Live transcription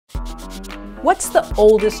What's the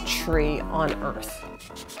oldest tree on Earth?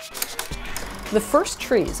 The first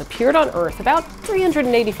trees appeared on Earth about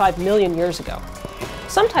 385 million years ago.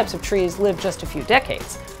 Some types of trees live just a few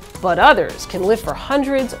decades, but others can live for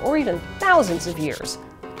hundreds or even thousands of years.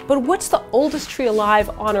 But what's the oldest tree alive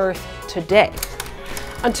on Earth today?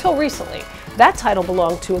 Until recently, that title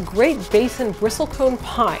belonged to a Great Basin bristlecone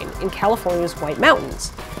pine in California's White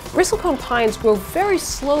Mountains. Bristlecone pines grow very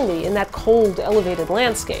slowly in that cold, elevated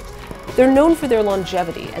landscape. They're known for their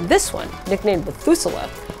longevity, and this one, nicknamed Methuselah,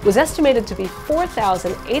 was estimated to be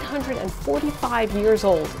 4,845 years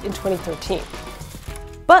old in 2013.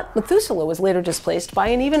 But Methuselah was later displaced by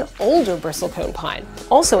an even older bristlecone pine,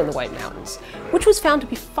 also in the White Mountains, which was found to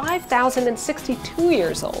be 5,062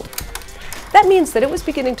 years old. That means that it was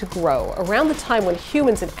beginning to grow around the time when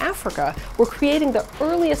humans in Africa were creating the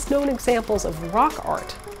earliest known examples of rock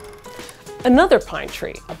art. Another pine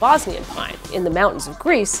tree, a Bosnian pine, in the mountains of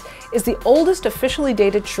Greece, is the oldest officially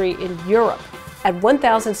dated tree in Europe, at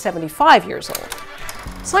 1,075 years old.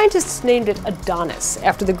 Scientists named it Adonis,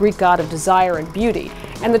 after the Greek god of desire and beauty,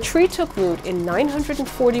 and the tree took root in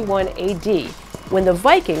 941 AD, when the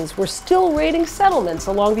Vikings were still raiding settlements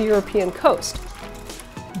along the European coast.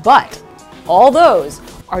 But all those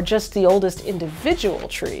are just the oldest individual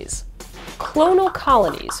trees. Clonal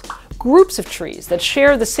colonies, groups of trees that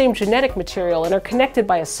share the same genetic material and are connected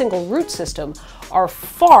by a single root system, are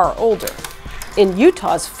far older. In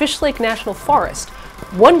Utah's Fish Lake National Forest,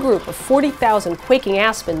 one group of 40,000 quaking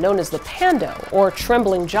aspen known as the PANDO, or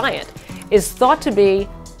trembling giant, is thought to be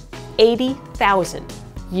 80,000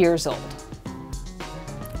 years old.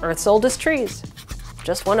 Earth's oldest trees,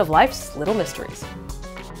 just one of life's little mysteries.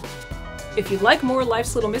 If you'd like more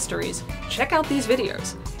Life's Little Mysteries, check out these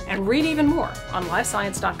videos and read even more on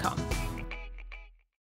livescience.com.